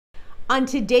On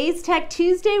today's Tech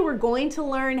Tuesday, we're going to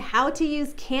learn how to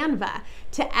use Canva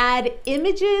to add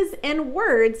images and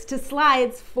words to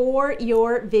slides for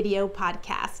your video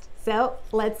podcast. So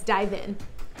let's dive in.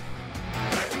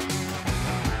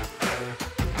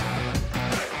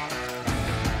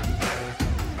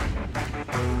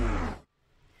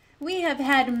 We have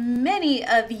had many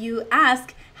of you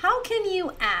ask, how can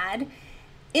you add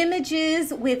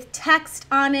images with text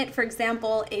on it, for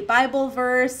example, a Bible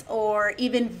verse or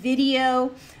even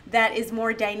video that is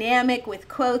more dynamic with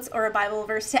quotes or a Bible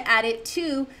verse to add it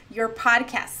to your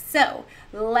podcast. So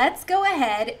let's go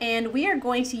ahead and we are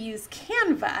going to use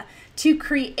Canva to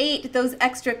create those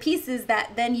extra pieces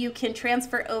that then you can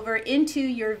transfer over into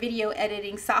your video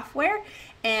editing software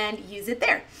and use it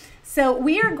there. So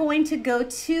we are going to go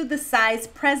to the size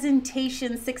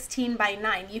presentation 16 by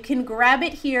 9. You can grab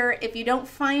it here. If you don't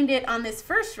find it on this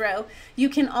first row, you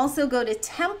can also go to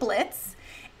templates,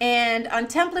 and on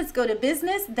templates go to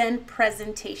business, then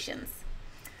presentations.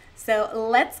 So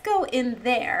let's go in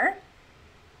there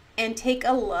and take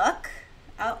a look.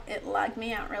 Oh, it logged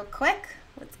me out real quick.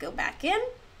 Let's go back in.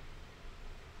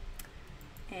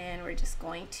 And we're just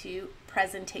going to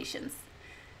presentations.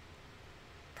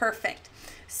 Perfect.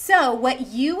 So what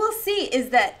you will see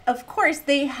is that, of course,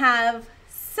 they have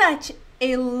such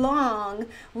a long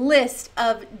list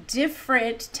of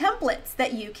different templates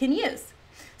that you can use.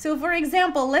 So for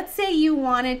example, let's say you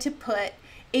wanted to put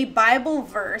a Bible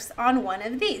verse on one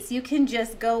of these. You can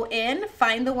just go in,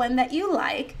 find the one that you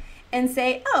like, and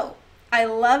say, oh, I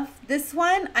love this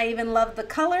one. I even love the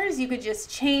colors. You could just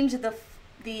change the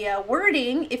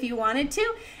wording if you wanted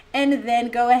to, and then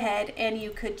go ahead and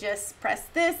you could just press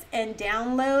this and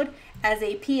download as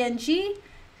a PNG,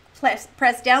 press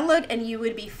download, and you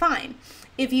would be fine.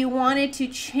 If you wanted to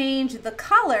change the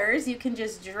colors, you can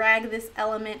just drag this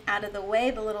element out of the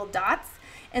way, the little dots,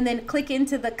 and then click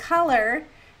into the color,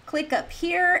 click up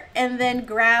here, and then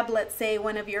grab, let's say,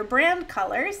 one of your brand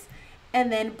colors,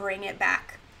 and then bring it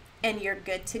back, and you're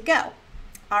good to go.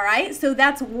 All right, so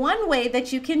that's one way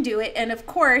that you can do it. And of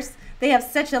course, they have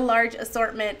such a large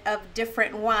assortment of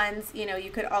different ones. You know,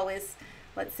 you could always,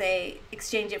 let's say,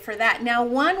 exchange it for that. Now,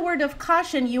 one word of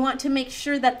caution, you want to make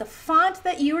sure that the font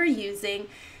that you are using,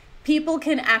 people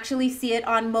can actually see it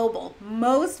on mobile.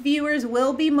 Most viewers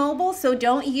will be mobile, so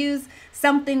don't use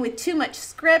something with too much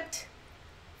script.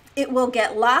 It will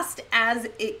get lost as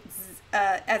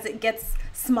it gets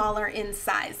smaller in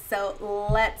size. So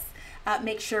let's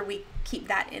make sure we keep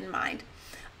that in mind.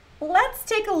 Let's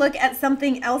take a look at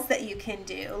something else that you can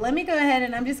do. Let me go ahead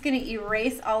and I'm just going to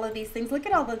erase all of these things. Look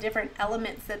at all the different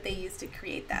elements that they use to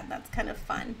create that. That's kind of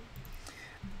fun.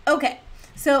 Okay,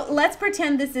 so let's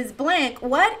pretend this is blank.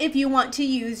 What if you want to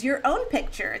use your own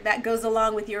picture that goes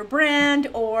along with your brand,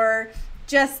 or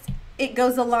just it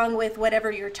goes along with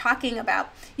whatever you're talking about?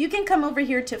 You can come over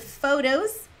here to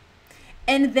photos,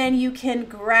 and then you can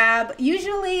grab,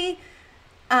 usually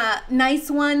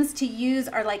nice ones to use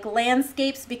are like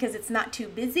landscapes because it's not too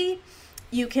busy.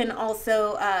 You can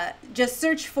also just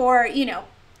search for, you know,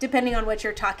 depending on what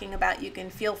you're talking about, you can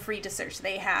feel free to search.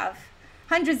 They have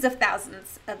hundreds of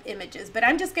thousands of images, but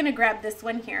I'm just going to grab this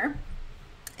one here.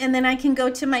 And then I can go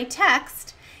to my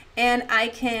text and I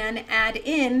can add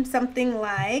in something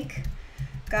like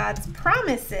God's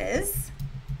promises,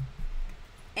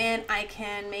 and I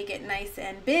can make it nice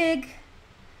and big.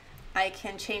 I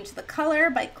can change the color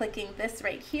by clicking this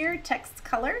right here, text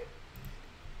color,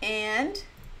 and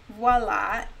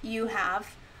voila, you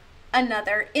have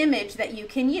another image that you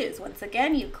can use. Once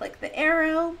again, you click the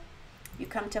arrow, you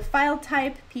come to file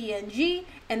type, PNG,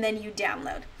 and then you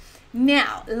download.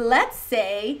 Now, let's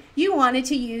say you wanted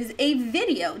to use a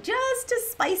video just to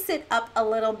spice it up a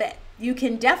little bit. You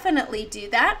can definitely do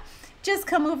that. Just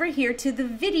come over here to the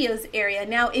videos area.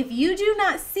 Now, if you do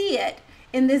not see it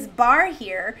in this bar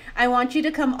here, I want you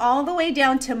to come all the way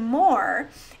down to more,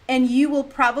 and you will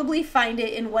probably find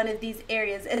it in one of these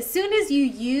areas. As soon as you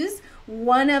use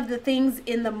one of the things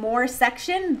in the more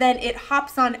section, then it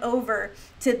hops on over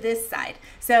to this side.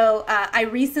 So I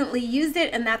recently used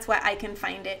it, and that's why I can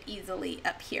find it easily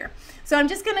up here. So I'm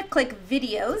just gonna click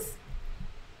videos,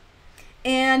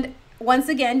 and once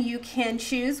again, you can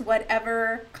choose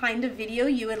whatever kind of video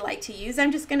you would like to use.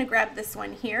 I'm just gonna grab this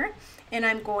one here, and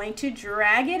I'm going to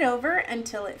drag it over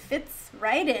until it fits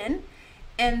right in,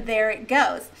 and there it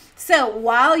goes. So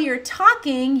while you're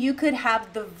talking, you could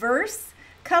have the verse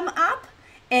come up,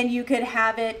 and you could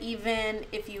have it, even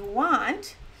if you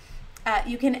want,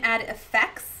 you can add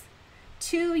effects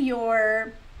to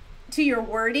your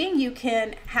wording. You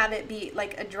can have it be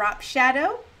like a drop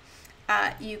shadow.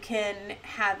 You can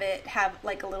have it have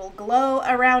like a little glow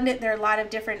around it. There are a lot of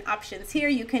different options here.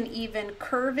 You can even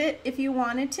curve it if you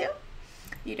wanted to.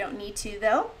 You don't need to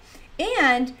though.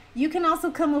 And you can also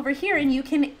come over here and you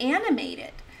can animate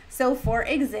it. So for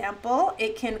example,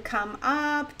 it can come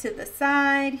up to the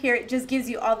side. Here it just gives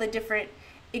you all the different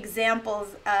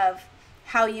examples of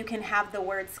how you can have the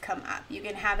words come up. You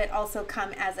can have it also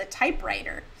come as a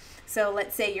typewriter. So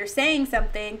let's say you're saying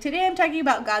something, today I'm talking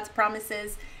about God's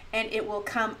promises, and it will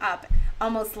come up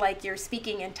almost like you're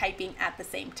speaking and typing at the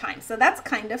same time. So that's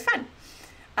kind of fun.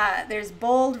 There's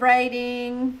bold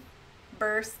writing,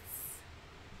 bursts.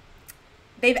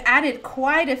 They've added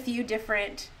quite a few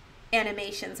different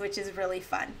animations, which is really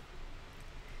fun.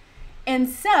 And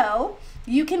so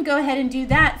you can go ahead and do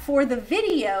that for the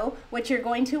video. What you're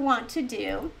going to want to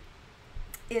do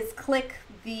is click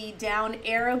the down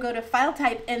arrow, go to file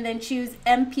type, and then choose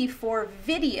MP4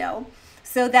 video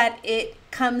so that it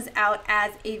comes out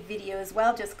as a video as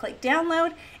well. Just click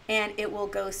download and it will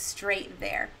go straight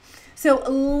there. So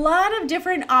a lot of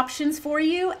different options for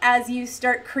you as you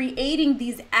start creating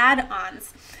these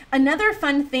add-ons. Another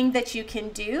fun thing that you can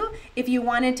do if you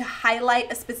wanted to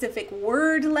highlight a specific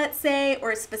word, let's say,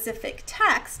 or a specific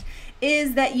text,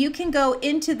 is that you can go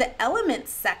into the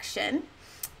elements section.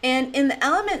 And in the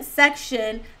elements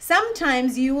section,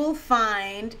 sometimes you will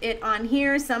find it on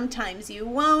here, sometimes you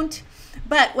won't.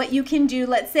 But what you can do,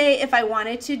 let's say if I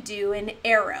wanted to do an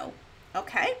arrow,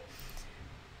 okay?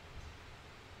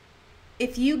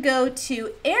 If you go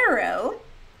to arrow,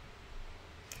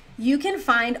 you can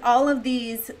find all of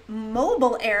these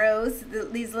mobile arrows,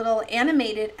 these little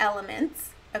animated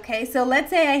elements, okay? So let's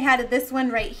say I had this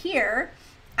one right here.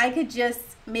 I could just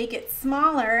make it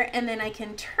smaller and then I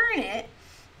can turn it.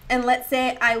 And let's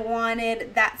say I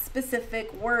wanted that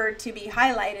specific word to be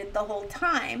highlighted the whole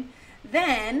time,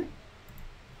 then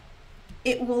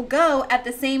it will go at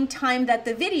the same time that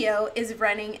the video is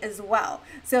running as well.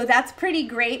 So that's pretty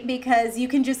great because you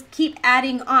can just keep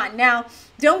adding on. Now,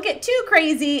 don't get too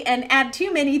crazy and add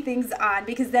too many things on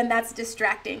because then that's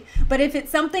distracting. But if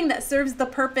it's something that serves the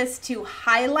purpose to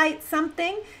highlight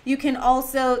something, you can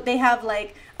also, they have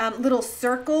like little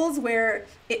circles where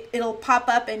it'll pop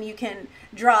up and you can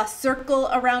draw a circle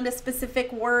around a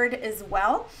specific word as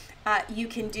well. You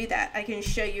can do that. I can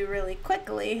show you really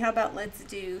quickly. How about let's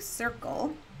do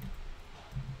circle.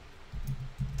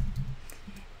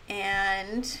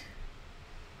 And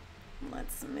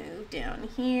let's move down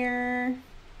here.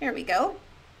 Here we go.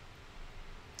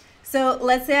 So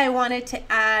let's say I wanted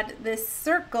to add this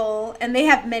circle, and they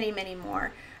have many, many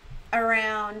more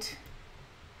around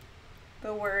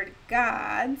the word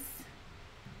God's.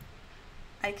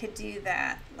 I could do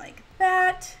that like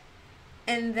that.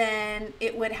 And then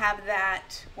it would have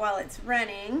that while it's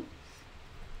running,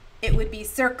 it would be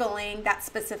circling that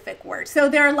specific word. So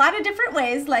there are a lot of different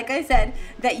ways, like I said,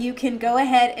 that you can go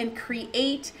ahead and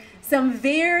create some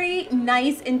very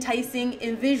nice, enticing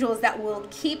visuals that will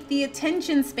keep the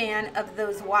attention span of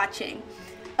those watching.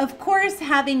 Of course,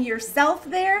 having yourself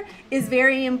there is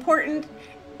very important.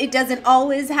 It doesn't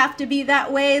always have to be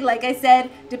that way. Like I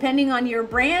said, depending on your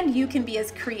brand, you can be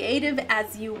as creative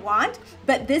as you want.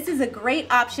 But this is a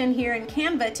great option here in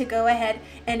Canva to go ahead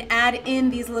and add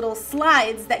in these little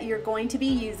slides that you're going to be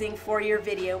using for your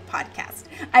video podcast.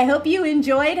 I hope you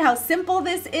enjoyed how simple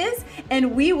this is,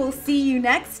 and we will see you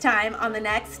next time on the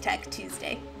next Tech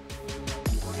Tuesday.